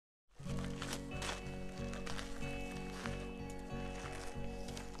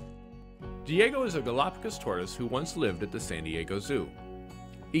Diego is a Galapagos tortoise who once lived at the San Diego Zoo.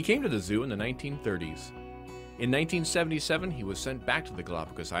 He came to the zoo in the 1930s. In 1977, he was sent back to the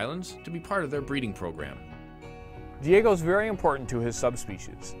Galapagos Islands to be part of their breeding program. Diego is very important to his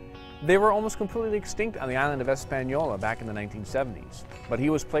subspecies. They were almost completely extinct on the island of Hispaniola back in the 1970s, but he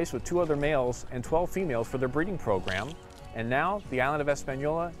was placed with 2 other males and 12 females for their breeding program, and now the island of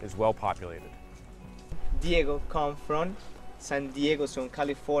Hispaniola is well populated. Diego comes from San Diego,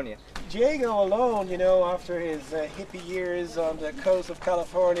 California. Diego alone, you know, after his hippie years on the coast of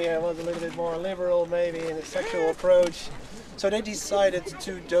California, was a little bit more liberal maybe in his sexual approach. So they decided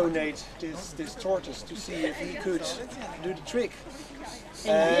to donate this tortoise to see if he could do the trick.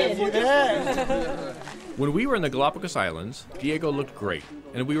 And he did. When we were in the Galapagos Islands, Diego looked great,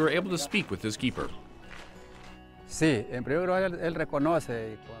 and we were able to speak with his keeper.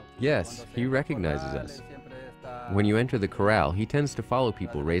 Yes, he recognizes us. When you enter the corral, he tends to follow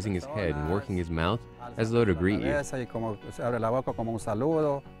people, raising his head and working his mouth as though to greet you.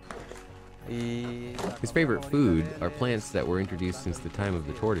 His favorite food are plants that were introduced since the time of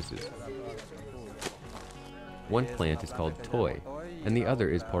the tortoises. One plant is called toy, and the other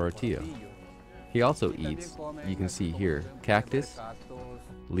is porotillo. He also eats, you can see here, cactus,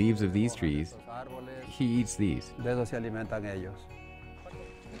 leaves of these trees. He eats these.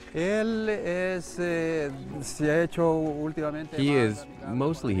 He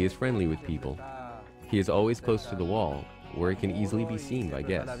is friendly with people. He is always close to the wall, where he can easily be seen by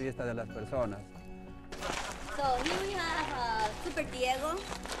guests. So here we have Super Diego.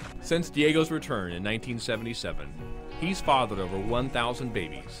 Since Diego's return in 1977, he's fathered over 1,000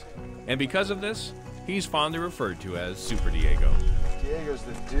 babies. And because of this, he's fondly referred to as Super Diego. Diego's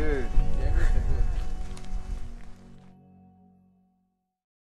the dude.